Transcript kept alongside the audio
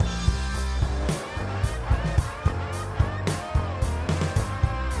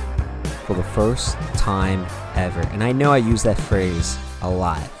for the first time ever. And I know I use that phrase a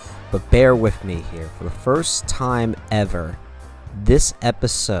lot, but bear with me here. For the first time ever, this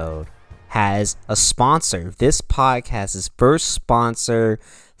episode has a sponsor. This podcast's first sponsor.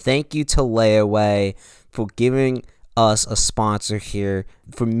 Thank you to Layaway for giving us a sponsor here.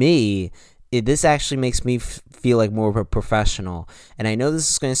 For me, this actually makes me feel like more of a professional. And I know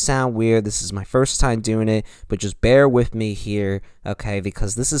this is going to sound weird. This is my first time doing it, but just bear with me here, okay?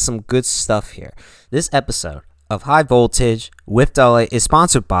 Because this is some good stuff here. This episode of High Voltage with Dolly is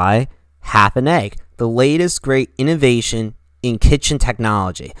sponsored by Half an Egg, the latest great innovation in kitchen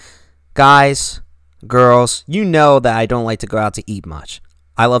technology. Guys, girls, you know that I don't like to go out to eat much.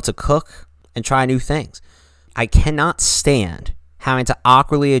 I love to cook and try new things. I cannot stand having to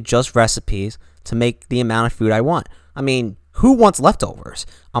awkwardly adjust recipes to make the amount of food I want. I mean, who wants leftovers?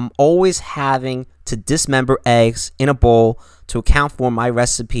 I'm always having to dismember eggs in a bowl to account for my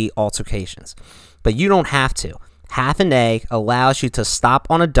recipe altercations. But you don't have to. Half an Egg allows you to stop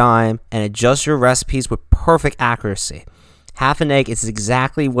on a dime and adjust your recipes with perfect accuracy. Half an Egg is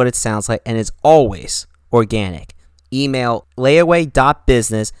exactly what it sounds like and is always organic. Email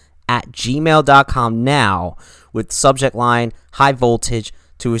layaway.business@gmail.com now with subject line High Voltage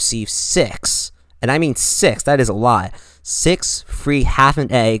to receive 6, and I mean 6, that is a lot, 6 free Half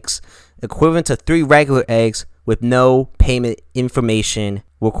an Eggs, equivalent to 3 regular eggs with no payment information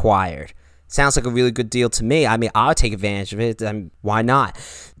required. Sounds like a really good deal to me. I mean, I'll take advantage of it. Why not?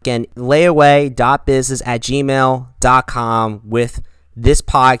 Again, layaway.business@gmail.com with this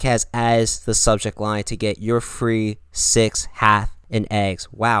podcast as the subject line to get your free 6 Half an Eggs.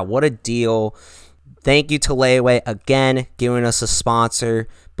 Wow, what a deal. Thank you to Layaway again, giving us a sponsor.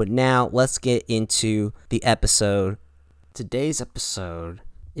 But now let's get into the episode. Today's episode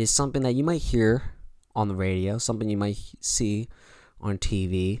is something that you might hear on the radio, something you might see on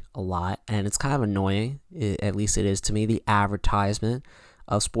TV a lot, and it's kind of annoying, at least it is to me, the advertisement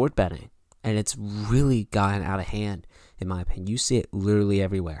of sport betting. And it's really gotten out of hand, in my opinion. You see it literally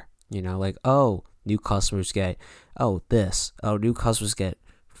everywhere. You know, like, new customers get, new customers get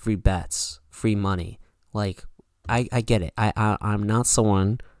free bets, free money. Like, I get it. I'm not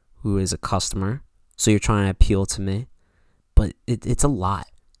someone who is a customer, so you're trying to appeal to me. But it's a lot.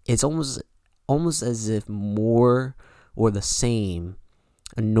 It's almost as if more or the same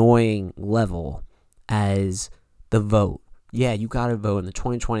annoying level as the vote. Yeah, you gotta vote in the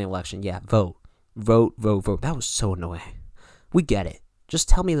 2020 election. Yeah, vote. That was so annoying. We get it. Just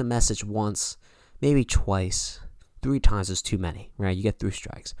tell me the message once, maybe twice. 3 times is too many, right? You get 3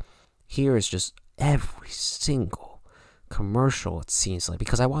 strikes. Here is just every single commercial, it seems like,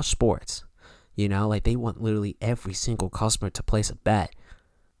 because I watch sports, you know, like they want literally every single customer to place a bet.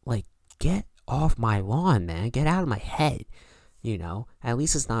 Like, get off my lawn, man. Get out of my head. You know, at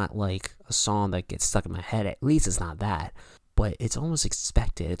least it's not like a song that gets stuck in my head. At least it's not that. But it's almost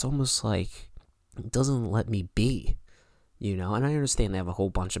expected. It's almost like it doesn't let me be, you know. And I understand they have a whole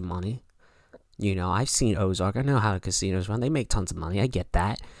bunch of money. You know, I've seen Ozark. I know how the casinos run. They make tons of money. I get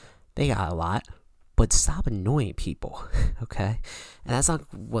that. They got a lot. But stop annoying people, okay? And that's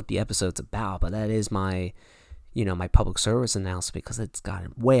not what the episode's about, but that is my, my public service announcement because it's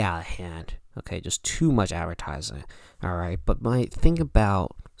gotten way out of hand. Okay, just too much advertising. All right, but my thing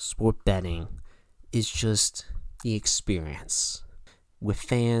about sport betting is just the experience with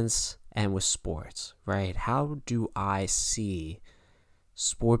fans and with sports, right? How do I see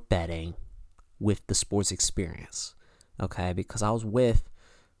sport betting with the sports experience? Okay, because I was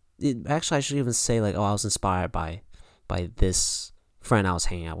I should even say I was inspired by this friend I was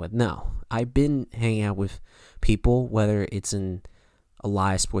hanging out with. No, I've been hanging out with people, whether it's in a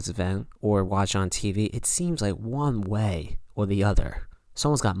live sports event or watch on TV. It seems like one way or the other,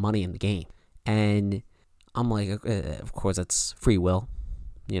 someone's got money in the game. And I'm like, of course, that's free will.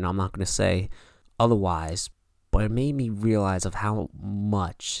 I'm not going to say otherwise, but it made me realize of how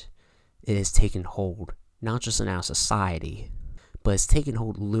much it has taken hold, not just in our society, but it's taken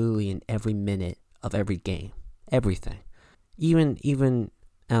hold literally in every minute of every game, everything, even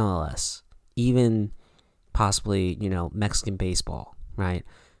MLS, even possibly, Mexican baseball, right?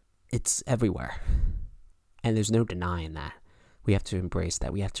 It's everywhere. And there's no denying that. We have to embrace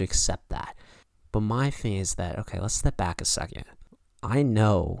that. We have to accept that. But my thing is that, okay, let's step back a second. I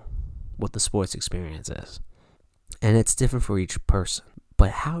know what the sports experience is. And it's different for each person. But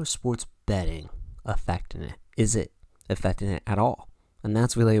how is sports betting affecting it? Is it affecting it at all? And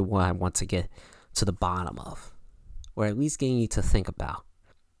that's really what I want to get to the bottom of. Or at least getting you to think about.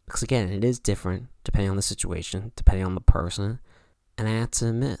 Because again, it is different depending on the situation, depending on the person. And I have to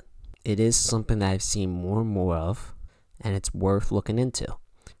admit, it is something that I've seen more and more of, and it's worth looking into.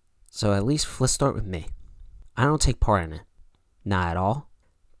 So at least let's start with me. I don't take part in it. Not at all.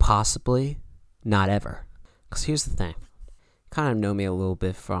 Possibly not ever. Because here's the thing. Kind of know me a little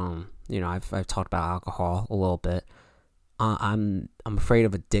bit from, I've talked about alcohol a little bit. I'm afraid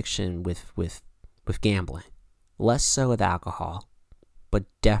of addiction with gambling. Less so with alcohol, but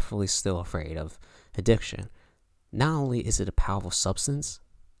definitely still afraid of addiction. Not only is it a powerful substance,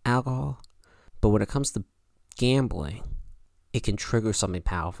 alcohol, but when it comes to gambling, it can trigger something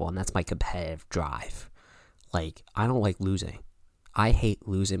powerful, and that's my competitive drive. Like, I don't like losing. I hate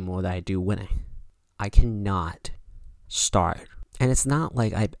losing more than I do winning. I cannot start. And it's not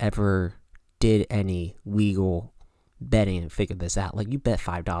like I've ever did any legal betting and figured this out. Like, you bet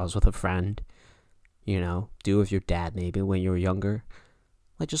 $5 with a friend, do with your dad maybe when you were younger.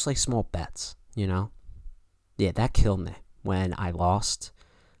 Like, just like small bets, Yeah, that killed me when I lost.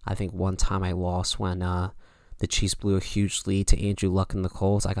 I think one time I lost when the Chiefs blew a huge lead to Andrew Luck and the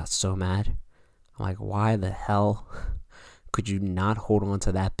Colts. I got so mad. I'm like, why the hell could you not hold on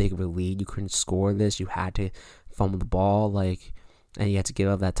to that big of a lead? You couldn't score this. You had to fumble the ball, and you had to give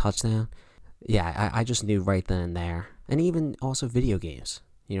up that touchdown. Yeah, I just knew right then and there. And even also video games.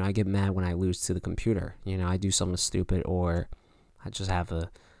 I get mad when I lose to the computer. I do something stupid, or I just have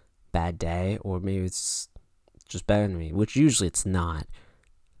a bad day, or maybe it's just better than me, which usually it's not.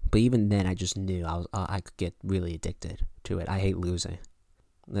 But even then, I just knew I could get really addicted to it. I hate losing.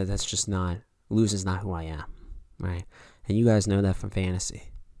 That's just not, losing's not who I am, right? And you guys know that from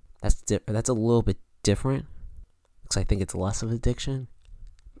fantasy. That's a little bit different, because I think it's less of addiction.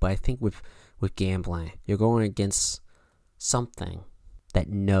 But I think with gambling, you're going against something that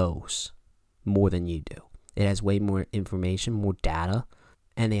knows more than you do. It has way more information, more data,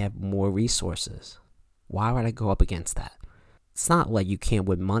 and they have more resources. Why would I go up against that? It's not like you can't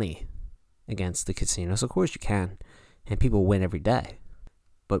win money against the casinos. Of course you can, and people win every day.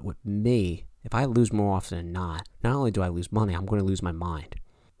 But with me, if I lose more often than not only do I lose money, I'm going to lose my mind.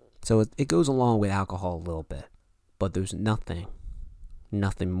 So it goes along with alcohol a little bit, but there's nothing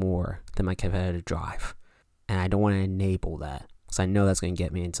more than my competitive drive. And I don't want to enable that, because I know that's going to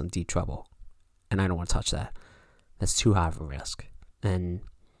get me in some deep trouble. And I don't want to touch that. That's too high of a risk. And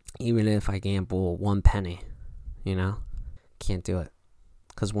even if I gamble 1 penny, can't do it.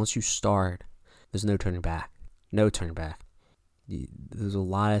 Because once you start, there's no turning back. No turning back. There's a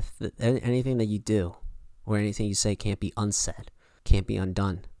lot of anything that you do or anything you say can't be unsaid, can't be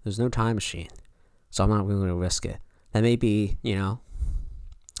undone. There's no time machine. So I'm not really going to risk it. That may be,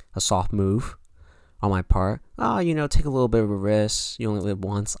 a soft move on my part. Take a little bit of a risk. You only live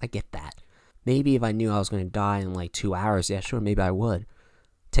once. I get that. Maybe if I knew I was going to die in like 2 hours, yeah, sure, maybe I would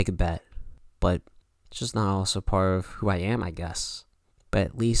take a bet. But it's just not also part of who I am, I guess. But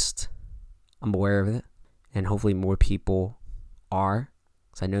at least I'm aware of it. And hopefully more people are.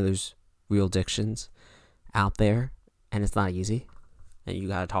 Because I know there's real addictions out there. And it's not easy. And you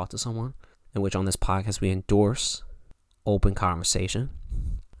got to talk to someone. In which on this podcast we endorse open conversation.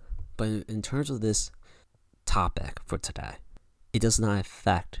 But in terms of this topic for today, it does not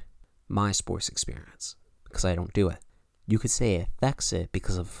affect my sports experience. Because I don't do it. You could say it affects it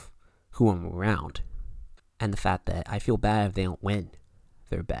because of who I'm around. And the fact that I feel bad if they don't win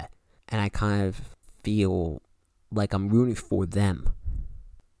their bet. And I kind of feel like I'm rooting for them.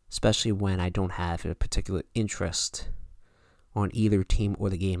 Especially when I don't have a particular interest on either team or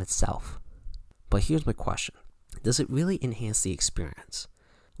the game itself. But here's my question. Does it really enhance the experience?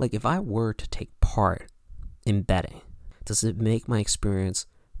 Like, if I were to take part in betting, does it make my experience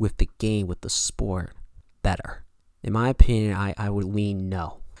with the game, with the sport, better? In my opinion, I would lean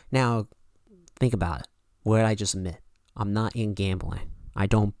no. Now, think about it. What did I just admit? I'm not in gambling. I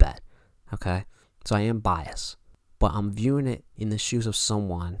don't bet. Okay? So I am biased. But I'm viewing it in the shoes of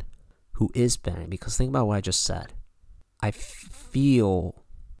someone who is betting. Because think about what I just said. I feel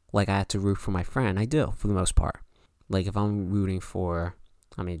like I have to root for my friend. I do, for the most part. Like, if I'm rooting for,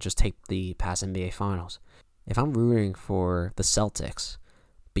 just take the past NBA Finals. If I'm rooting for the Celtics,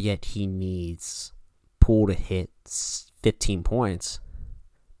 but yet he needs Poole to hit 15 points,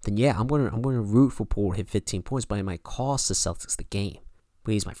 then yeah, I'm gonna root for Poole to hit 15 points, but it might cost the Celtics the game.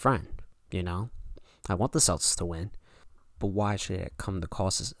 But he's my friend, I want the Celtics to win, but why should it come to the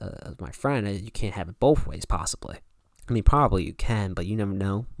cost as my friend? You can't have it both ways, possibly. Probably you can, but you never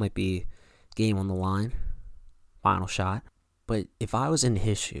know. Might be game on the line, final shot. But if I was in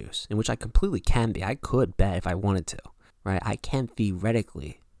his shoes, in which I completely can be, I could bet if I wanted to, right? I can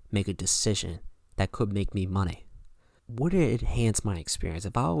theoretically make a decision that could make me money. Would it enhance my experience?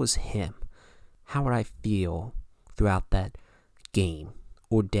 If I was him, how would I feel throughout that game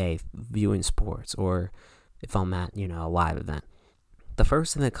or day viewing sports, or if I'm at, a live event? the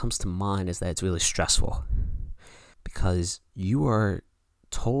first thing that comes to mind is that it's really stressful because you are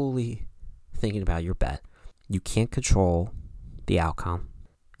totally thinking about your bet. You can't control the outcome.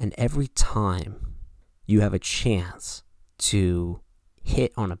 And every time you have a chance to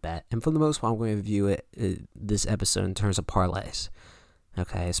hit on a bet, and for the most part, I'm going to view this episode in terms of parlays.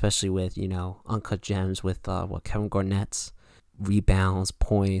 Okay, especially with, uncut gems with Kevin Garnett's rebounds,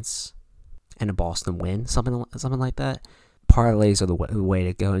 points, and a Boston win, something like that. Parlays are the way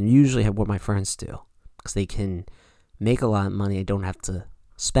to go, and usually what my friends do, because they can make a lot of money and don't have to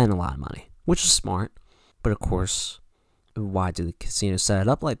spend a lot of money, which is smart. But of course, why do the casinos set it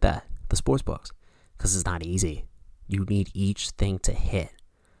up like that, the sports books? Because it's not easy. You need each thing to hit.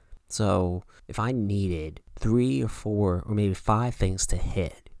 So if I needed 3 or 4 or maybe 5 things to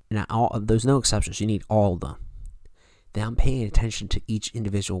hit, and there's no exceptions, you need all of them, then I'm paying attention to each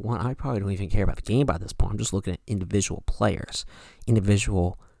individual one. I probably don't even care about the game by this point. I'm just looking at individual players,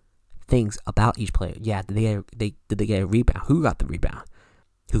 individual things about each player. Yeah, did they get a rebound? Who got the rebound?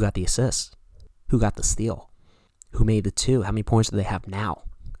 Who got the assist? Who got the steal? Who made the 2? How many points do they have now?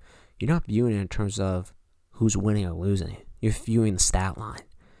 You're not viewing it in terms of who's winning or losing. You're viewing the stat line.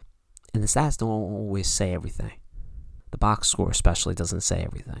 And the stats don't always say everything. The box score especially doesn't say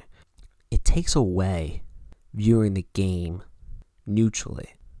everything. It takes away viewing the game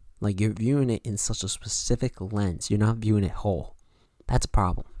neutrally. Like, you're viewing it in such a specific lens. You're not viewing it whole. That's a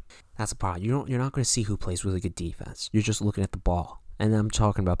problem. You're not going to see who plays really good defense. You're just looking at the ball. And I'm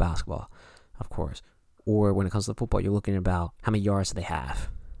talking about basketball, of course. Or when it comes to football, you're looking about how many yards do they have.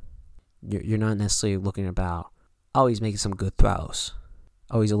 You're not necessarily looking about, oh, he's making some good throws.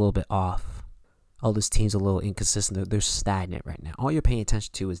 Oh, he's a little bit off. Oh, this team's a little inconsistent. They're stagnant right now. All you're paying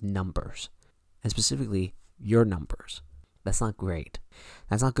attention to is numbers. And specifically, your numbers. That's not great.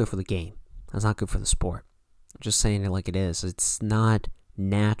 That's not good for the game. That's not good for the sport. I'm just saying it like it is. It's not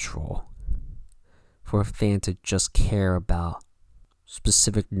natural for a fan to just care about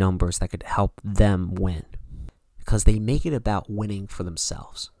specific numbers that could help them win. Because they make it about winning for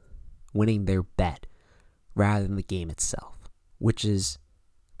themselves. Winning their bet rather than the game itself. Which is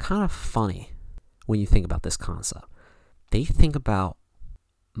kind of funny when you think about this concept. They think about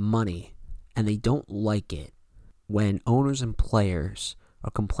money and they don't like it when owners and players are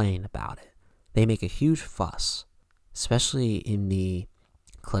complaining about it. They make a huge fuss, especially in the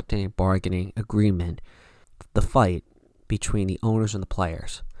collective bargaining agreement, the fight between the owners and the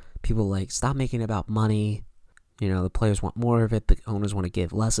players. People are like, stop making it about money. The players want more of it, the owners want to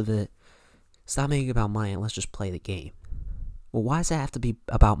give less of it. Stop making it about money and let's just play the game. Well, why does it have to be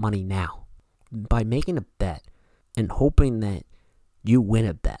about money now? By making a bet and hoping that you win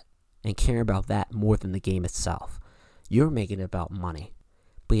a bet and care about that more than the game itself, you're making it about money.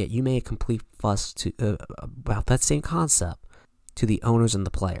 But yet you made a complete fuss about that same concept to the owners and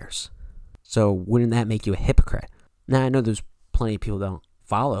the players. So wouldn't that make you a hypocrite? Now, I know there's plenty of people who don't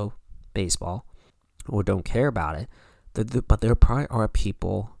follow baseball or don't care about it, but there probably are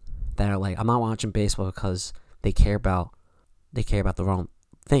people that are like, I'm not watching baseball because they care about the wrong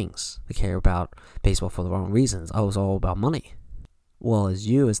things. They care about baseball for the wrong reasons. Oh, it's all about money. Well, as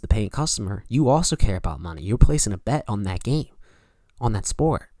the paying customer, you also care about money. You're placing a bet on that game, on that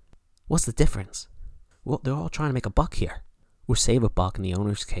sport. What's the difference? Well, they're all trying to make a buck here. Or save a buck in the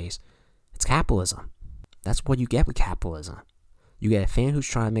owner's case. It's capitalism. That's what you get with capitalism. You get a fan who's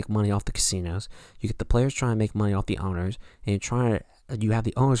trying to make money off the casinos. You get the players trying to make money off the owners. And you have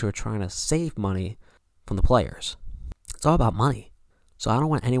the owners who are trying to save money from the players. It's all about money. So I don't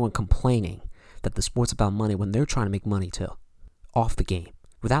want anyone complaining that the sport's about money when they're trying to make money too. Off the game.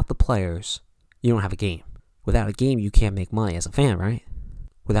 Without the players, you don't have a game. Without a game, you can't make money as a fan, right?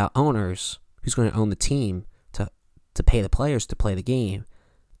 Without owners, who's going to own the team to pay the players to play the game,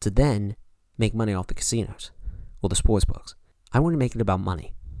 to then make money off the casinos, or the sports books. I want to make it about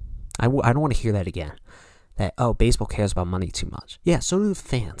money. I don't want to hear that again. That, baseball cares about money too much. Yeah, so do the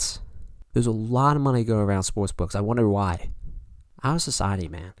fans. There's a lot of money going around sports books. I wonder why. Our society,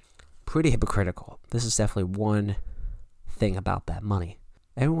 man, pretty hypocritical. This is definitely one thing about that money.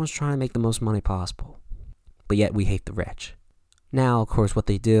 Everyone's trying to make the most money possible, but yet we hate the rich. Now, of course, what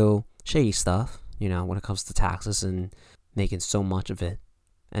they do, shady stuff, when it comes to taxes and making so much of it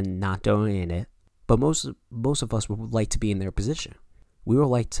and not donating it. But most of us would like to be in their position. We would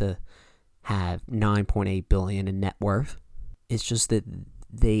like to have $9.8 billion in net worth. It's just that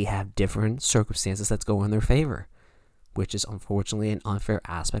they have different circumstances that go in their favor, which is unfortunately an unfair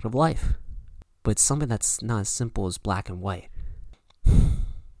aspect of life. But it's something that's not as simple as black and white.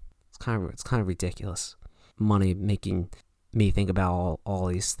 It's kind of ridiculous. Money making me think about all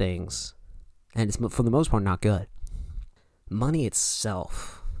these things, and it's for the most part not good. money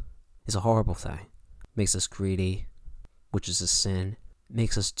itself is a horrible thing. It makes us greedy, which is a sin. It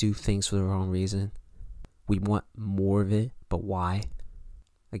makes us do things for the wrong reason. We want more of it, but why?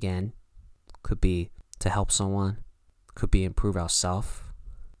 Again, could be to help someone, could be improve ourselves,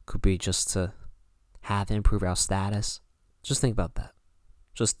 could be just to have it improve our status. Just think about that.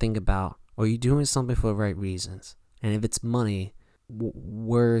 Just think about, are you doing something for the right reasons? And if it's money,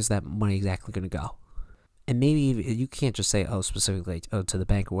 where is that money exactly going to go? And maybe you can't just say, specifically, to the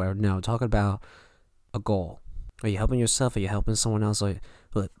bank or whatever. No, talking about a goal. Are you helping yourself? Are you helping someone else?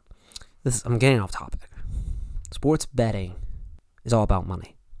 Look, I'm getting off topic. Sports betting is all about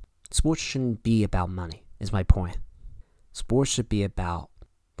money. Sports shouldn't be about money, is my point. Sports should be about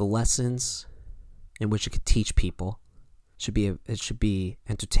the lessons in which it could teach people. It should be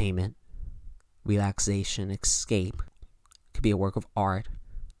entertainment, relaxation, escape. It could be a work of art.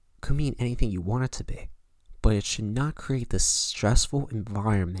 It could mean anything you want it to be. But it should not create this stressful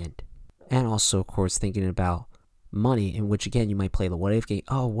environment. And also, of course, thinking about money, in which, again, you might play the what if game.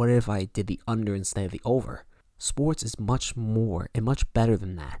 Oh, what if I did the under instead of the over? Sports is much more and much better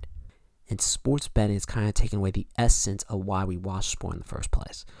than that. And sports betting is kind of taking away the essence of why we watch sport in the first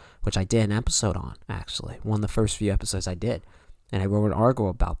place, which I did an episode on, actually. One of the first few episodes I did. And I wrote an article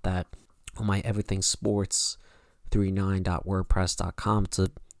about that on my everythingsports39.wordpress.com. It's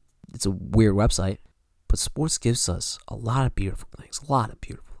a weird website. But sports gives us a lot of beautiful things.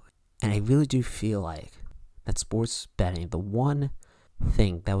 And I really do feel like that sports betting, the one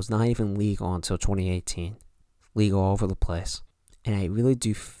thing that was not even legal until 2018, legal all over the place. And I really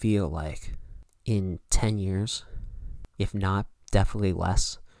do feel like in 10 years, if not definitely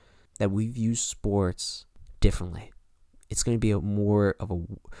less, that we view sports differently. It's going to be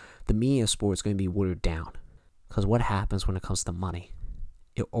the meaning of sports is going to be watered down. Because what happens when it comes to money?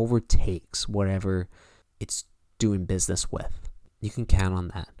 It overtakes whatever it's doing business with. You can count on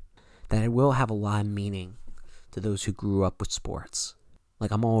that. That it will have a lot of meaning to those who grew up with sports. Like,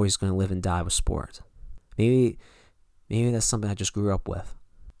 I'm always going to live and die with sports. Maybe that's something I just grew up with.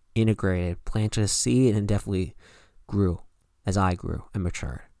 Integrated, planted a seed, and definitely grew as I grew and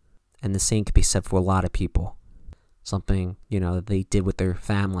matured. And the same could be said for a lot of people. Something, that they did with their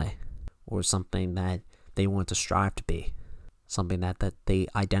family. Or something that they want to strive to be. Something that they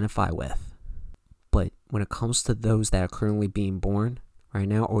identify with. But when it comes to those that are currently being born right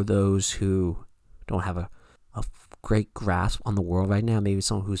now, or those who don't have a great grasp on the world right now, maybe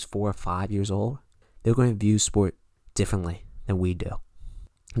someone who's 4 or 5 years old, they're going to view sport differently than we do.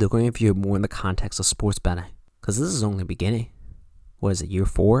 They're going to view it more in the context of sports betting. Because this is only the beginning. What is it, year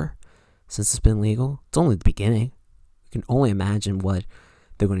 4 since it's been legal? It's only the beginning. You can only imagine what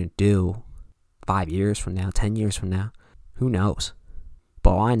they're going to do 5 years from now, 10 years from now. Who knows?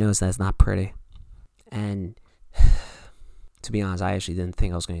 But all I know is that it's not pretty. And to be honest, I actually didn't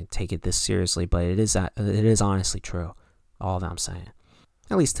think I was going to take it this seriously, but it is honestly true. All that I'm saying.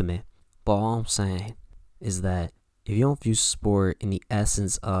 At least to me. But all I'm saying is that if you don't view sport in the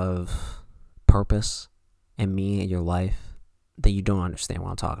essence of purpose and meaning in your life, then you don't understand what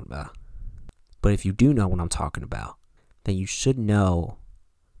I'm talking about. But if you do know what I'm talking about, then you should know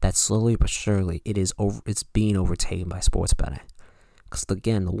that slowly but surely it's being overtaken by sports betting. Because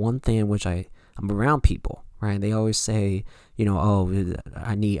again, the one thing in which I'm around people, right? They always say,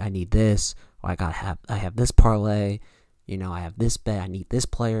 I need this, or I have this parlay, I have this bet, I need this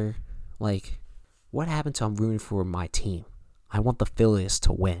player. Like, what happened to I'm rooting for my team? I want the Phillies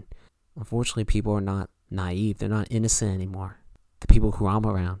to win. Unfortunately, people are not naive. They're not innocent anymore. The people who I'm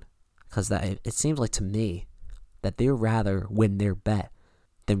around, because it seems like to me that they'd rather win their bet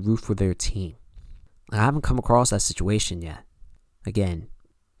than root for their team. I haven't come across that situation yet. Again,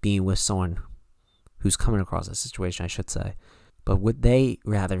 being with someone who's coming across that situation, I should say. But would they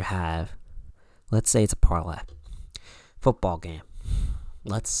rather have, let's say it's a parlay, football game.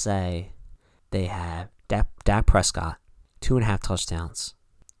 Let's say they have Dak Prescott, 2.5 touchdowns,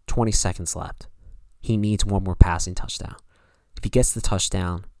 20 seconds left. He needs one more passing touchdown. If he gets the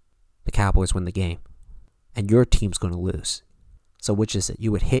touchdown, the Cowboys win the game. And your team's going to lose. So which is it?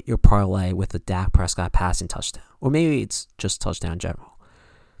 You would hit your parlay with the Dak Prescott passing touchdown. Or maybe it's just touchdown in general.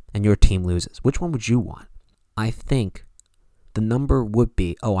 And your team loses. Which one would you want? I think the number would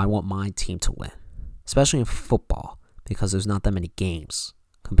be, I want my team to win. Especially in football. Because there's not that many games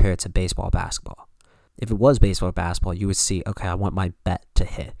compared to baseball or basketball. If it was baseball or basketball, you would see, okay, I want my bet to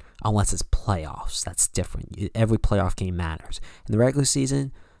hit. Unless it's playoffs. That's different. Every playoff game matters. In the regular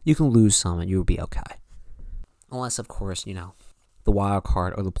season, you can lose some and you will be okay. Unless, of course, the wild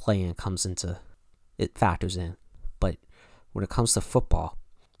card or the play-in factors in. But when it comes to football,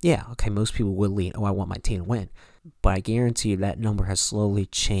 Yeah, okay, most people would lean, I want my team to win. But I guarantee you that number has slowly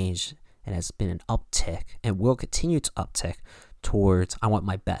changed and has been an uptick and will continue to uptick towards, I want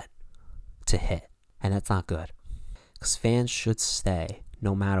my bet to hit. And that's not good. Because fans should stay,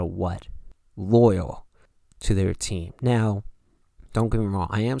 no matter what, loyal to their team. Now, don't get me wrong,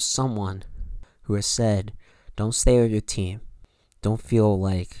 I am someone who has said, don't stay with your team. Don't feel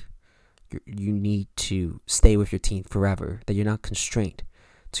like you need to stay with your team forever, that you're not constrained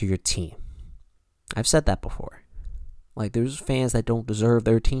to your team. I've said that before. Like, there's fans that don't deserve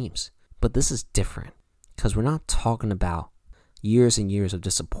their teams. But this is different, because we're not talking about years and years of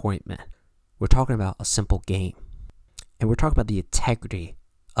disappointment. We're talking about a simple game. And we're talking about the integrity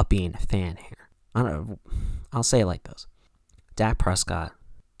of being a fan here. I'll say it like this. Dak Prescott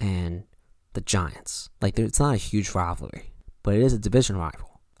and the Giants. Like, it's not a huge rivalry, but it is a division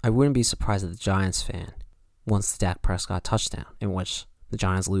rival. I wouldn't be surprised if the Giants fan wants the Dak Prescott touchdown, in which the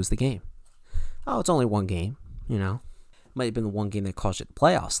Giants lose the game. Oh, it's only one game, Might have been the one game that cost you the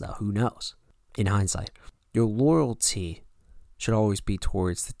playoffs, though. Who knows? In hindsight. Your loyalty should always be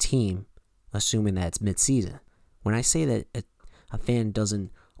towards the team, assuming that it's mid-season. When I say that a fan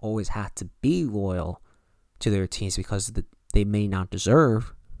doesn't always have to be loyal to their teams because they may not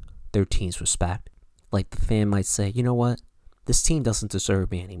deserve their team's respect. Like, the fan might say, you know what? This team doesn't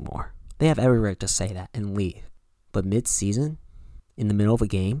deserve me anymore. They have every right to say that and leave. But mid-season, in the middle of a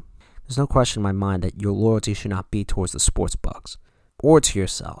game, there's no question in my mind that your loyalty should not be towards the sports bucks or to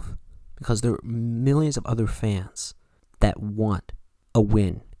yourself, because there are millions of other fans that want a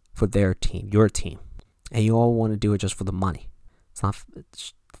win for their team, your team, and you all want to do it just for the money.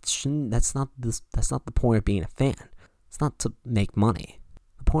 That's not the point of being a fan. It's not to make money.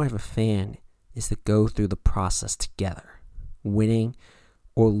 The point of a fan is to go through the process together, winning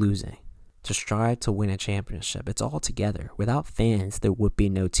or losing, to strive to win a championship. It's all together. Without fans, there would be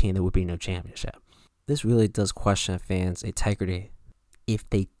no team, there would be no championship. This really does question a fan's integrity if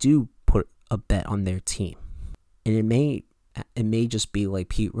they do put a bet on their team. And it may just be like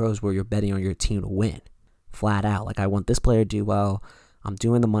Pete Rose, where you're betting on your team to win, flat out. Like, I want this player to do well. I'm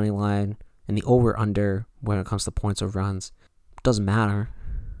doing the money line and the over-under when it comes to points or runs. Doesn't matter.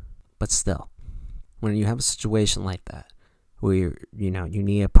 But still, when you have a situation like that, where you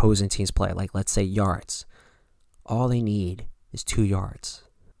need opposing teams play, like, let's say yards. All they need is 2 yards.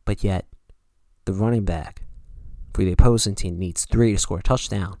 But yet, the running back for the opposing team needs 3 to score a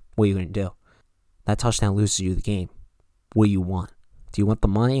touchdown. What are you going to do? That touchdown loses you the game. What do you want? Do you want the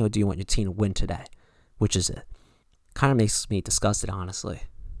money, or do you want your team to win today? Which is it? Kind of makes me disgusted, honestly.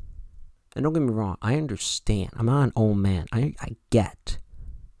 And don't get me wrong, I understand. I'm not an old man. I get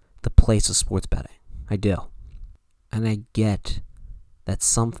the place of sports betting. I do. And I get that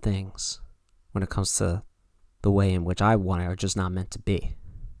some things, when it comes to the way in which I want it, are just not meant to be.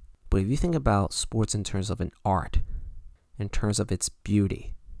 But if you think about sports in terms of an art, in terms of its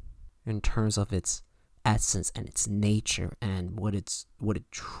beauty, in terms of its essence and its nature and what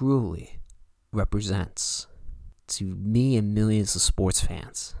it truly represents to me and millions of sports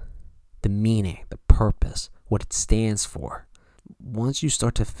fans, the meaning, the purpose, what it stands for. Once you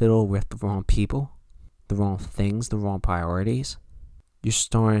start to fiddle with the wrong people, the wrong things, the wrong priorities, you're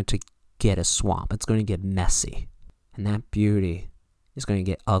starting to get a swamp. It's going to get messy. And that beauty is going to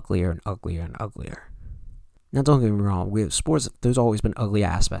get uglier and uglier and uglier. Now, don't get me wrong. With sports, there's always been ugly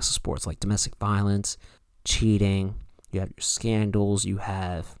aspects of sports, like domestic violence, cheating. You have your scandals. You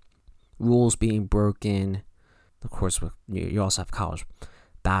have rules being broken. Of course, you also have college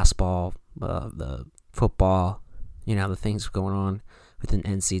basketball, the football, the things going on within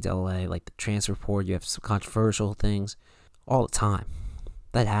NCAA, like the transfer portal. You have some controversial things all the time.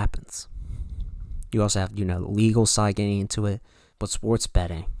 That happens. You also have, the legal side getting into it. But sports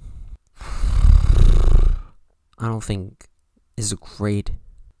betting, I don't think is a great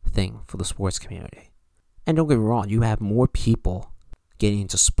thing for the sports community. And don't get me wrong, you have more people getting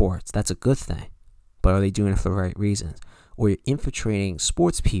into sports. That's a good thing. But are they doing it for the right reasons? Or you're infiltrating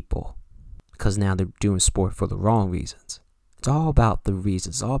sports people because now they're doing sport for the wrong reasons. It's all about the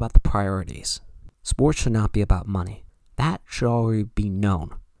reasons. It's all about the priorities. Sports should not be about money. That should already be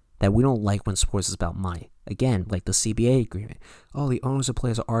known. That we don't like when sports is about money. Again, like the CBA agreement. Oh, the owners and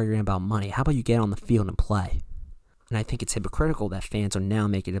players are arguing about money. How about you get on the field and play? And I think it's hypocritical that fans are now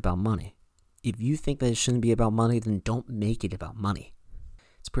making it about money. If you think that it shouldn't be about money, then don't make it about money.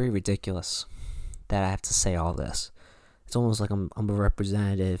 It's pretty ridiculous that I have to say all this. It's almost like I'm a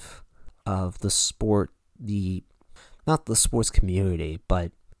representative of the sport, not the sports community,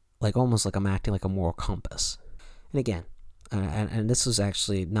 but like almost like I'm acting like a moral compass. And again, and this is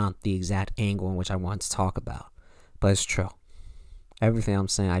actually not the exact angle in which I want to talk about, but it's true. Everything I'm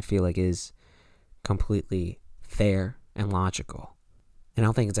saying, I feel like is completely fair and logical. And I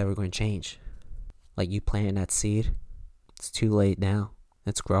don't think it's ever going to change. Like you planting that seed, it's too late now.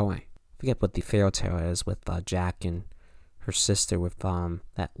 It's growing. I forget what the fairy tale is with Jack and her sister with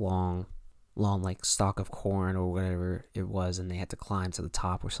that long like stalk of corn or whatever it was, and they had to climb to the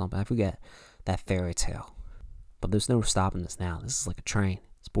top or something. I forget that fairy tale. But there's no stopping this now. This is like a train.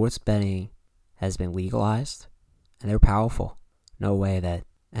 Sports betting has been legalized, and they're powerful. No way that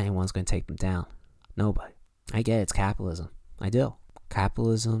anyone's going to take them down. Nobody. I get it, it's capitalism. I do.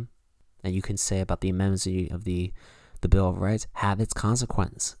 Capitalism, and you can say about the amendments of the Bill of Rights, have its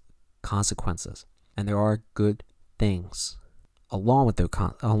consequences. And there are good things along with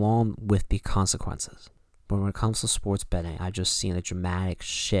the consequences. But when it comes to sports betting, I've just seen a dramatic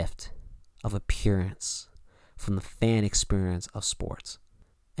shift of appearance from the fan experience of sports.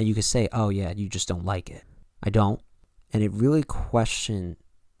 And you could say, oh yeah, you just don't like it. I don't. And it really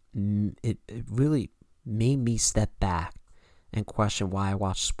it really made me step back and question why I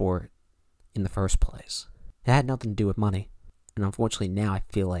watch sport in the first place. It had nothing to do with money. And unfortunately now I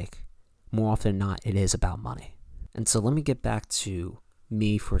feel like more often than not it is about money. And so let me get back to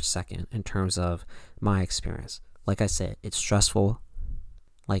me for a second in terms of my experience. Like I said, it's stressful.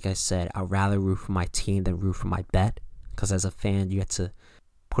 Like I said, I'd rather root for my team than root for my bet. Because as a fan, you have to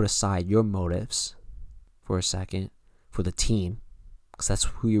put aside your motives for a second for the team. Because that's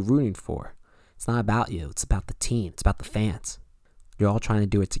who you're rooting for. It's not about you. It's about the team. It's about the fans. You're all trying to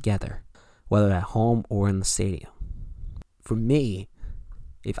do it together, whether at home or in the stadium. For me,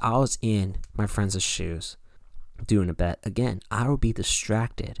 if I was in my friends' shoes doing a bet, again, I would be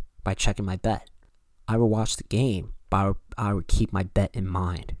distracted by checking my bet. I would watch the game, but I would keep my bet in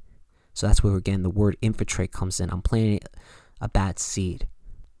mind. So that's where, again, the word infiltrate comes in. I'm planting a bad seed.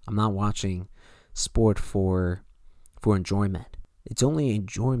 I'm not watching sport for enjoyment. It's only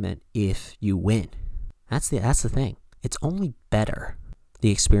enjoyment if you win. That's the thing. It's only better. The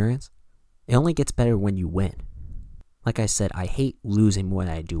experience, it only gets better when you win. Like I said, I hate losing more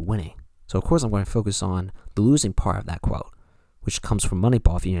than I do winning. So of course I'm going to focus on the losing part of that quote, which comes from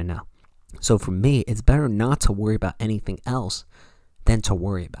Moneyball, if you didn't know. So for me, it's better not to worry about anything else than to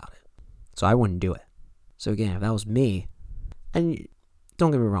worry about it. So I wouldn't do it. So again, if that was me, and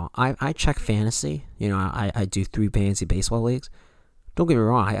don't get me wrong, I check fantasy. You know, I do 3 fantasy baseball leagues. Don't get me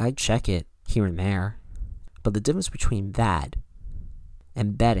wrong, I check it here and there. But the difference between that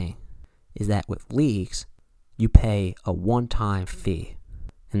and betting is that with leagues, you pay a one-time fee.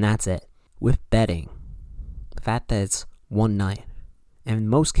 And that's it. With betting, the fact that it's one night, and in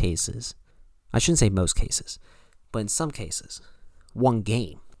most cases, I shouldn't say most cases, but in some cases, one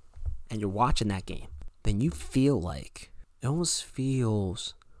game, and you're watching that game, then you it almost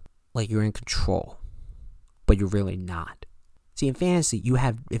feels like you're in control, but you're really not. See, in fantasy,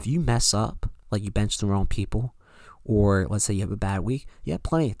 if you mess up, like you bench the wrong people, or let's say you have a bad week, you have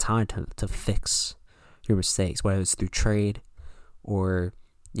plenty of time to fix your mistakes, whether it's through trade or,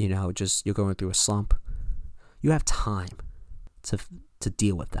 just you're going through a slump. You have time to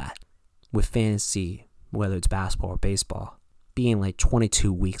deal with that. With fantasy, whether it's basketball or baseball, being like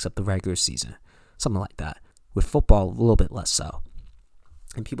 22 weeks of the regular season, something like that. With football, a little bit less so.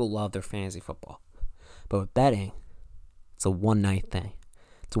 And people love their fantasy football. But with betting, it's a one-night thing.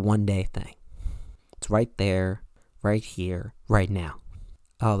 It's a one-day thing. It's right there, right here, right now.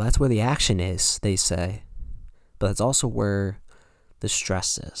 Oh, that's where the action is, they say. But that's also where the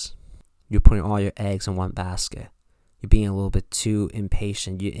stress is. You're putting all your eggs in one basket. You're being a little bit too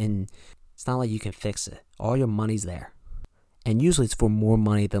impatient. It's not like you can fix it. All your money's there. And usually it's for more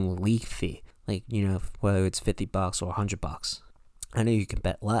money than the league fee. Like, whether it's $50 or $100. I know you can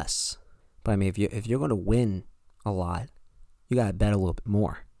bet less. But I mean, if you're going to win a lot, you got to bet a little bit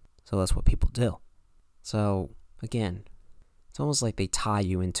more. So that's what people do. So, again, it's almost like they tie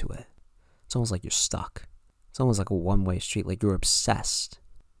you into it. It's almost like you're stuck. It's almost like a one-way street. Like you're obsessed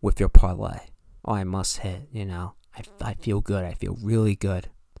with your parlay. Oh, I must hit, I feel good. I feel really good.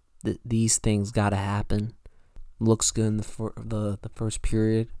 These things got to happen. Looks good in the first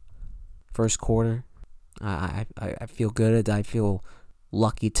period, first quarter. I feel good. I feel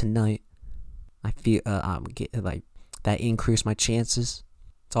lucky tonight. I feel like that increased my chances.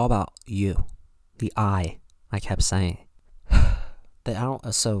 It's all about you. The I kept saying.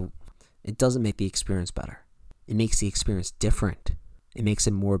 So it doesn't make the experience better. It makes the experience different. It makes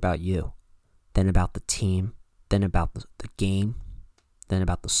it more about you than about the team, than about the game, than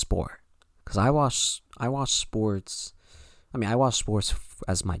about the sport. Because I watch sports. I mean, I watch sports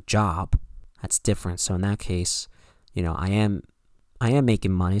as my job. That's different. So in that case, I am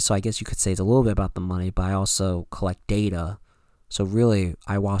making money. So I guess you could say it's a little bit about the money, but I also collect data So really,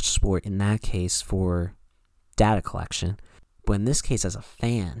 I watch sport in that case for data collection. But in this case, as a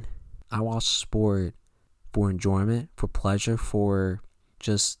fan, I watch sport for enjoyment, for pleasure, for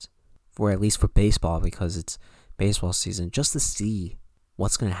at least for baseball, because it's baseball season, just to see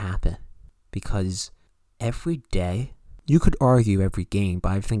what's going to happen. Because every day, you could argue every game,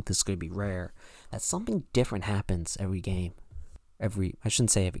 but I think this is going to be rare, that something different happens every game. I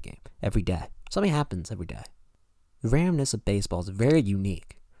shouldn't say every game, every day. Something happens every day. The randomness of baseball is very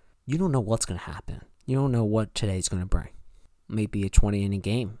unique. You don't know what's going to happen. You don't know what today's going to bring. Maybe a 20-inning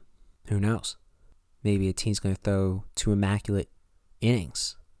game. Who knows? Maybe a team's going to throw 2 immaculate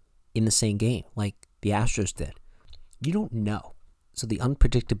innings in the same game, like the Astros did. You don't know. So the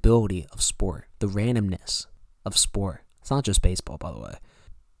unpredictability of sport, the randomness of sport, it's not just baseball, by the way,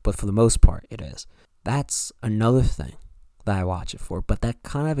 but for the most part, it is. That's another thing that I watch it for, but that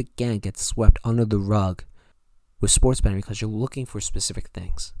kind of, again, gets swept under the rug with sports betting because you're looking for specific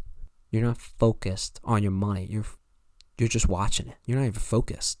things. You're not focused on your money. You're just watching it. You're not even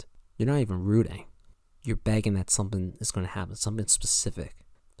focused. You're not even rooting. You're begging that something is going to happen, something specific.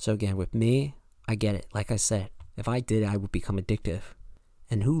 So again, with me, I get it. Like I said, if I did, I would become addictive.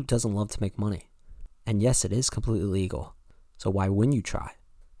 And who doesn't love to make money? And yes, it is completely legal. So why wouldn't you try?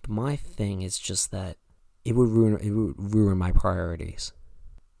 But my thing is just that it would ruin my priorities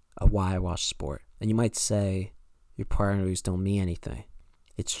of why I watch sport. And you might say your priorities don't mean anything.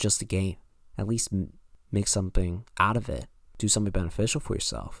 It's just a game. At least make something out of it. Do something beneficial for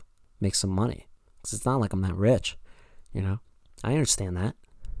yourself. Make some money. Because it's not like I'm that rich, you know? I understand that.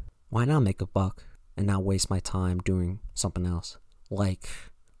 Why not make a buck and not waste my time doing something else? Like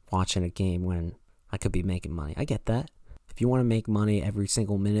watching a game when I could be making money. I get that. If you want to make money every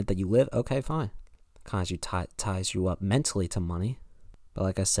single minute that you live, okay, fine. Because you ties you up mentally to money. But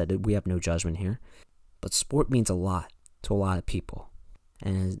like I said, we have no judgment here. But sport means a lot to a lot of people.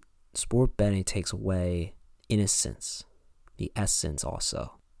 And sport betting takes away innocence, the essence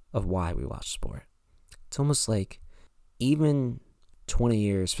also of why we watch sport. It's almost like even 20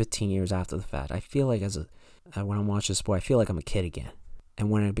 years, 15 years after the fact, I feel like when I'm watching sport, I feel like I'm a kid again. And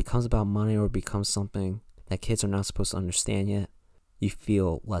when it becomes about money or becomes something that kids are not supposed to understand yet, you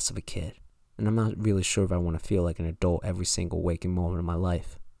feel less of a kid. And I'm not really sure if I want to feel like an adult every single waking moment of my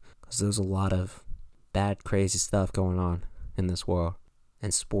life. Because there's a lot of bad, crazy stuff going on in this world.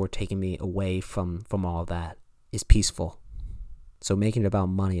 And sport taking me away from all that is peaceful. So making it about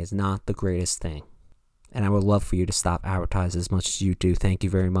money is not the greatest thing. And I would love for you to stop advertising as much as you do. Thank you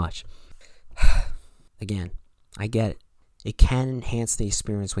very much. Again, I get it. It can enhance the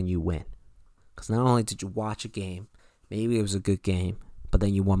experience when you win. Because not only did you watch a game, maybe it was a good game, but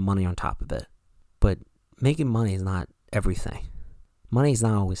then you won money on top of it. But making money is not everything. Money is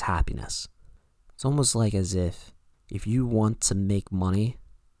not always happiness. It's almost like as if you want to make money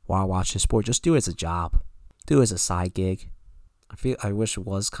while watching sport, just do it as a job. Do it as a side gig. I wish it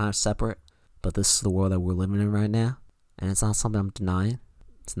was kind of separate, but this is the world that we're living in right now. And it's not something I'm denying.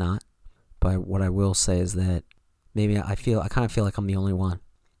 It's not. But what I will say is that maybe I kind of feel like I'm the only one.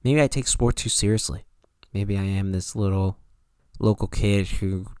 Maybe I take sport too seriously. Maybe I am this little local kid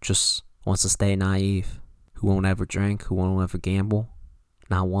who just wants to stay naive, who won't ever drink, who won't ever gamble,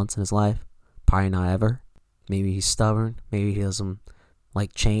 not once in his life, probably not ever. Maybe he's stubborn, maybe he doesn't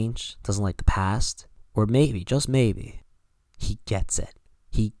like change, doesn't like the past, or maybe, just maybe, he gets it.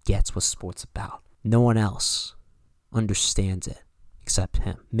 He gets what sport's about. No one else understands it except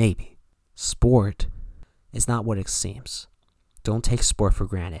him. Maybe. Sport is not what it seems. Don't take sport for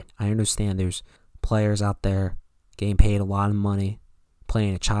granted. I understand there's players out there getting paid a lot of money,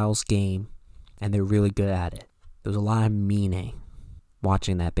 playing a child's game, and they're really good at it. There's a lot of meaning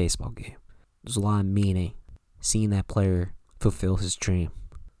watching that baseball game. There's a lot of meaning seeing that player fulfill his dream.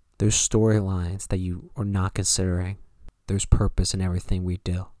 There's storylines that you are not considering. There's purpose in everything we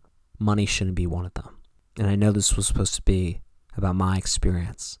do. Money shouldn't be one of them. And I know this was supposed to be about my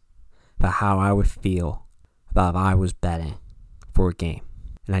experience, about how I would feel about if I was betting for a game.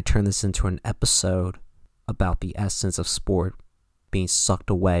 And I turned this into an episode about the essence of sport being sucked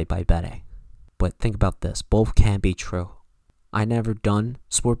away by betting. But think about this. Both can be true. I never done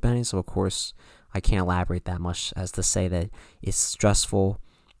sport betting, so of course I can't elaborate that much as to say that it's stressful.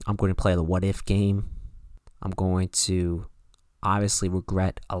 I'm going to play the what if game. I'm going to obviously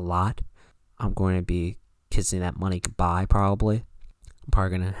regret a lot. I'm going to be kissing that money goodbye probably. I'm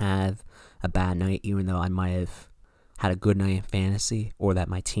probably going to have a bad night even though I might have had a good night in fantasy or that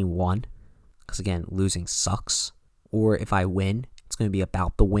my team won. Because again, losing sucks. Or if I win, it's going to be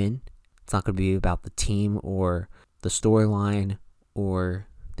about the win. It's not going to be about the team or the storyline or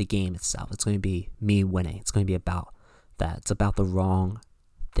the game itself. It's going to be me winning. It's going to be about that. It's about the wrong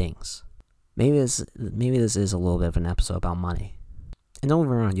things. Maybe this is a little bit of an episode about money. And don't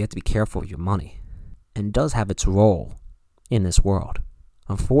get me wrong, you have to be careful with your money. And it does have its role in this world.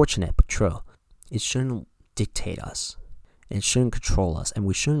 Unfortunate but true. It shouldn't dictate us. And it shouldn't control us. And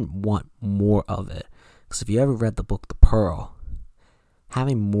we shouldn't want more of it. Because if you ever read the book The Pearl,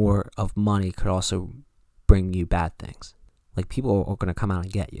 having more of money could also bring you bad things. Like people are going to come out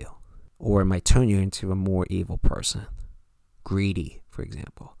and get you. Or it might turn you into a more evil person. Greedy, for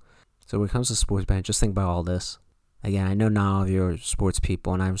example. So when it comes to sports betting, just think about all this. Again, I know not all of you are sports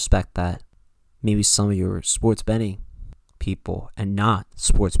people, and I respect that. Maybe some of you are sports betting people and not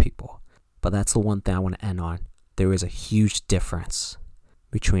sports people. But that's the one thing I want to end on. There is a huge difference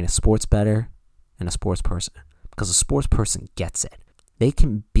between a sports bettor and a sports person. Because a sports person gets it.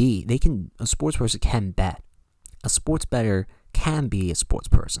 A sports person can bet. A sports bettor can be a sports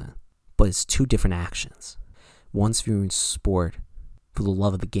person. But it's two different actions. One's viewing sport for the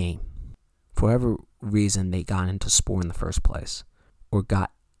love of the game. For whatever reason they got into sport in the first place. Or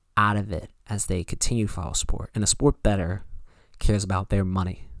got out of it as they continue to follow sport. And a sport bettor cares about their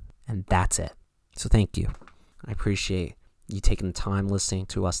money. And that's it. So thank you. I appreciate you taking the time listening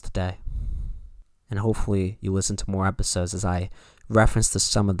to us today. And hopefully you listen to more episodes as I reference to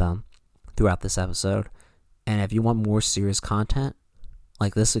some of them throughout this episode. And if you want more serious content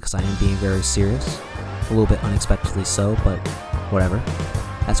like this, because I am being very serious, a little bit unexpectedly so, but whatever.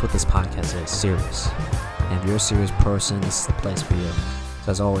 That's what this podcast is, serious. And if you're a serious person, this is the place for you.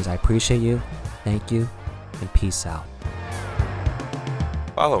 So as always, I appreciate you, thank you, and peace out.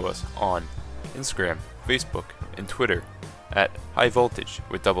 Follow us on Instagram, Facebook, and Twitter at High Voltage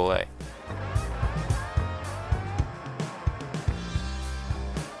with AA.